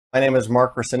My name is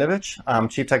Mark Russinovich. I'm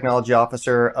Chief Technology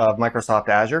Officer of Microsoft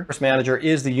Azure. Resource Manager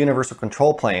is the universal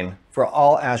control plane for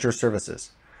all Azure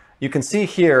services. You can see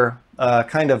here a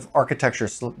kind of architecture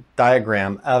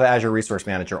diagram of Azure Resource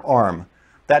Manager, ARM.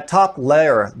 That top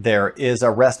layer there is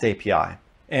a REST API.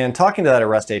 And talking to that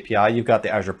REST API, you've got the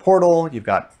Azure portal, you've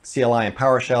got CLI and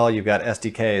PowerShell, you've got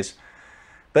SDKs.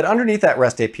 But underneath that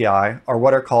REST API are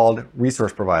what are called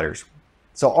resource providers.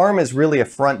 So ARM is really a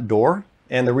front door,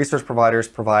 and the resource providers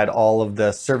provide all of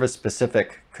the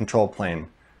service-specific control plane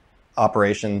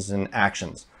operations and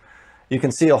actions. You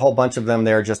can see a whole bunch of them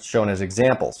there just shown as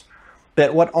examples.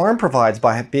 But what ARM provides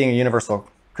by being a universal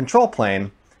control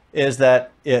plane is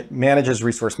that it manages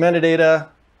resource metadata,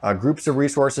 groups of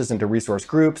resources into resource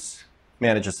groups,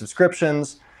 manages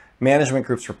subscriptions, management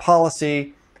groups for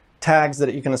policy, tags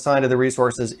that you can assign to the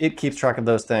resources. It keeps track of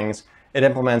those things. It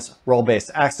implements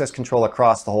role-based access control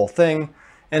across the whole thing,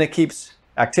 and it keeps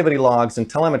activity logs and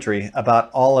telemetry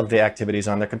about all of the activities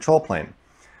on the control plane.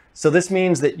 So this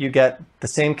means that you get the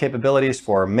same capabilities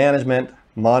for management,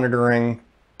 monitoring,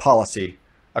 policy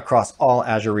across all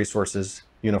Azure resources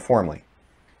uniformly.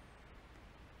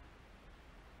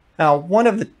 Now, one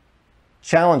of the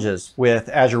challenges with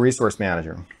Azure Resource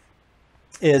Manager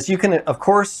is you can, of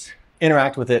course,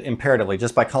 interact with it imperatively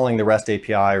just by calling the REST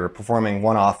API or performing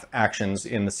one-off actions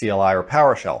in the CLI or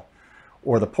PowerShell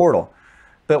or the portal.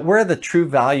 But where the true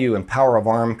value and power of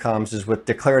ARM comes is with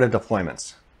declarative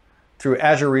deployments through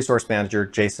Azure Resource Manager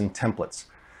JSON templates.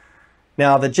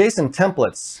 Now, the JSON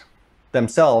templates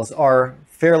themselves are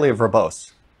fairly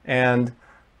verbose, and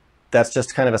that's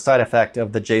just kind of a side effect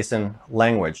of the JSON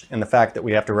language and the fact that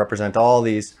we have to represent all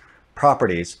these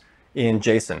properties in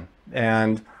JSON.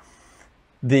 And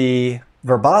the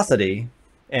verbosity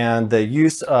and the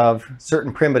use of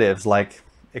certain primitives like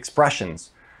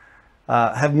expressions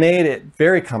have made it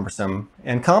very cumbersome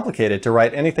and complicated to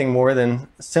write anything more than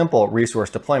simple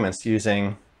resource deployments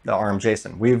using the ARM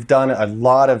JSON. We've done a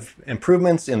lot of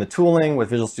improvements in the tooling with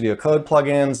Visual Studio Code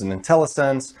plugins and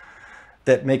IntelliSense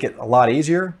that make it a lot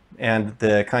easier, and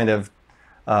the kind of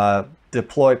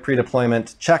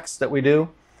pre-deployment checks that we do.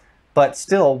 But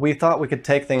still, we thought we could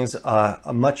take things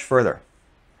much further.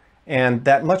 And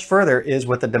that much further is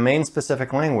with a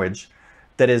domain-specific language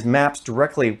that is maps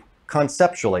directly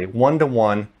conceptually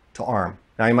one-to-one to ARM.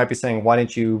 Now you might be saying, why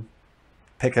didn't you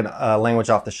pick a language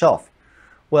off the shelf?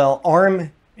 Well,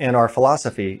 ARM and our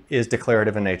philosophy is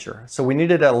declarative in nature. So we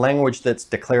needed a language that's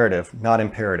declarative, not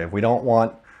imperative. We don't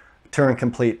want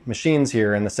Turing-complete machines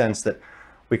here in the sense that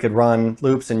we could run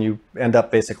loops and you end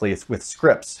up basically with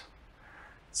scripts.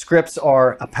 Scripts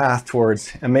are a path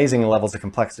towards amazing levels of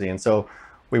complexity, and so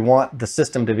we want the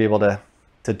system to be able to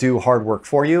do hard work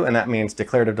for you, and that means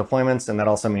declarative deployments, and that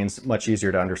also means much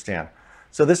easier to understand.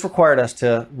 So this required us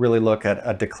to really look at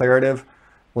a declarative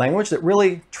language that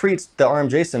really treats the ARM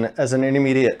JSON as an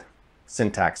intermediate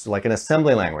syntax, like an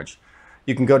assembly language.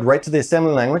 You can go right to the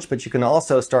assembly language, but you can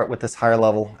also start with this higher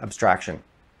level abstraction,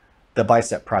 the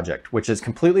Bicep project, which is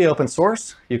completely open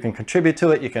source. You can contribute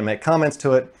to it, you can make comments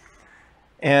to it.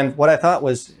 And what I thought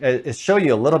was is show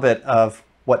you a little bit of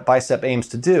what Bicep aims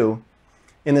to do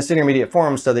in this intermediate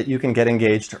form so that you can get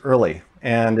engaged early.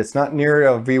 And it's not near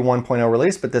a v1.0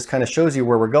 release, but this kind of shows you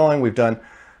where we're going. We've done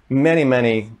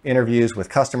many interviews with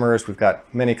customers. We've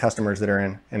got many customers that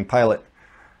are in pilot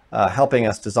helping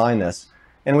us design this.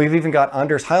 And we've even got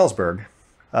Anders Heilsberg,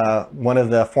 one of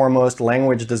the foremost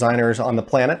language designers on the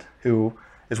planet who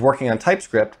is working on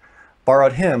TypeScript,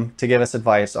 borrowed him to give us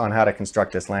advice on how to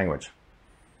construct this language.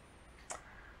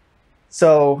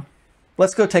 So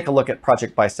let's go take a look at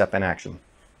Project Bicep in action.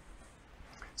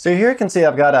 So here you can see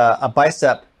I've got a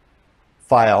Bicep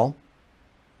file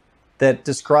that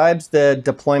describes the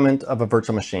deployment of a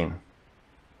virtual machine.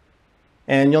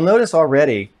 And you'll notice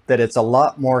already that it's a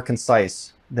lot more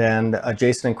concise than a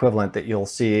JSON equivalent that you'll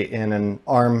see in an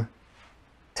ARM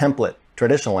template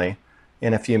traditionally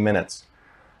in a few minutes.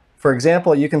 For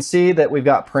example, you can see that we've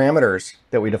got parameters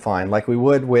that we define like we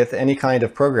would with any kind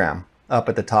of program up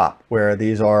at the top, where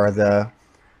these are the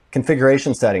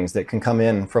configuration settings that can come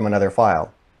in from another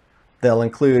file. They'll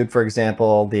include, for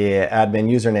example, the admin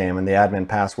username and the admin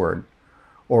password,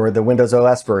 or the Windows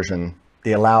OS version,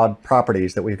 the allowed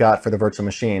properties that we've got for the virtual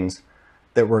machines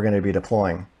that we're going to be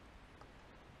deploying.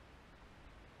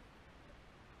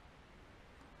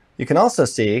 You can also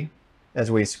see,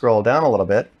 as we scroll down a little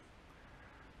bit,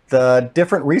 the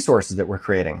different resources that we're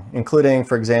creating, including,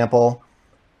 for example,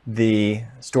 the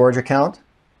storage account.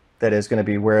 That is going to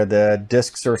be where the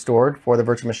disks are stored for the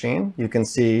virtual machine. You can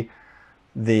see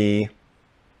the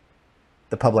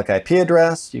the public IP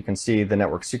address, you can see the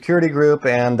network security group,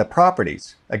 and the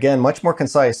properties. Again, much more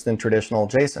concise than traditional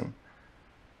JSON.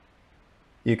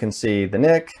 You can see the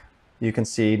NIC, you can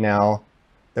see now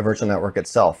the virtual network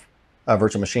itself,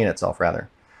 virtual machine itself rather.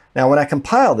 Now when I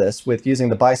compile this with using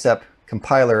the Bicep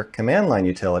compiler command line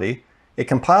utility, it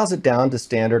compiles it down to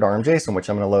standard ARM JSON, which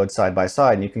I'm going to load side by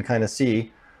side, and you can kind of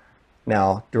see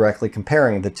now directly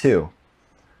comparing the two.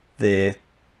 The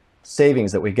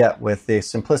savings that we get with the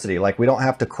simplicity, like we don't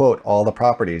have to quote all the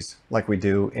properties like we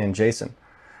do in JSON.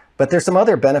 But there's some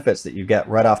other benefits that you get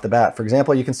right off the bat. For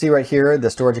example, you can see right here the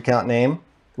storage account name.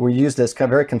 We use this kind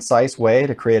of very concise way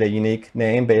to create a unique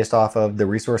name based off of the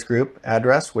resource group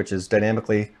address, which is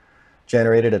dynamically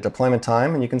generated at deployment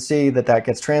time. And you can see that that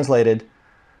gets translated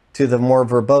to the more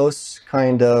verbose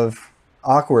kind of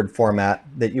awkward format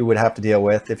that you would have to deal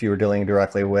with if you were dealing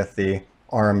directly with the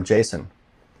ARM JSON.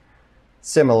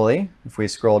 Similarly, if we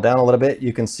scroll down a little bit,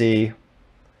 you can see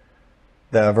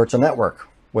the virtual network,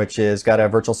 which has got a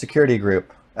virtual security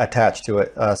group attached to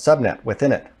it, a subnet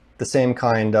within it. The same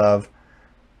kind of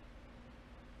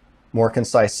more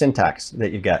concise syntax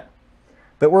that you get.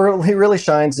 But where it really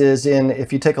shines is in,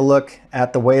 if you take a look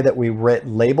at the way that we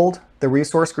labeled the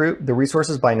resource group, the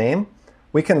resources by name,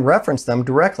 we can reference them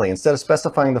directly. Instead of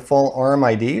specifying the full ARM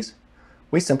IDs,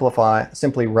 we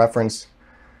simply reference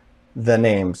the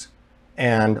names,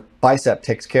 and Bicep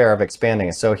takes care of expanding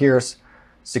it. So here's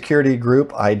security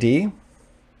group ID,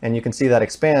 and you can see that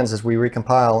expands as we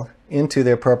recompile into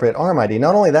the appropriate ARM ID.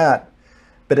 Not only that,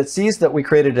 but it sees that we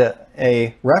created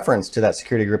a reference to that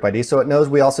security group ID, so it knows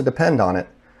we also depend on it.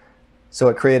 So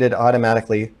it created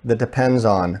automatically the depends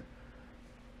on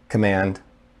command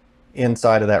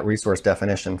inside of that resource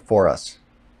definition for us.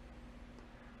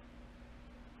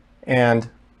 And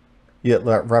you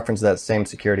reference that same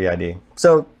security ID.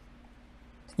 So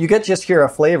you get just here a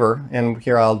flavor, and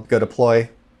here I'll go deploy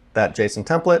that JSON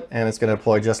template, and it's going to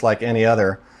deploy just like any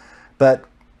other. But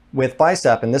with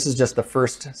Bicep, and this is just the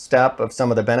first step of some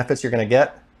of the benefits you're going to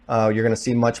get, you're going to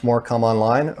see much more come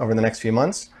online over the next few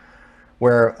months,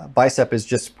 where Bicep is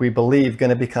just, we believe, going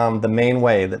to become the main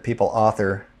way that people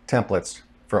author templates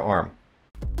for ARM.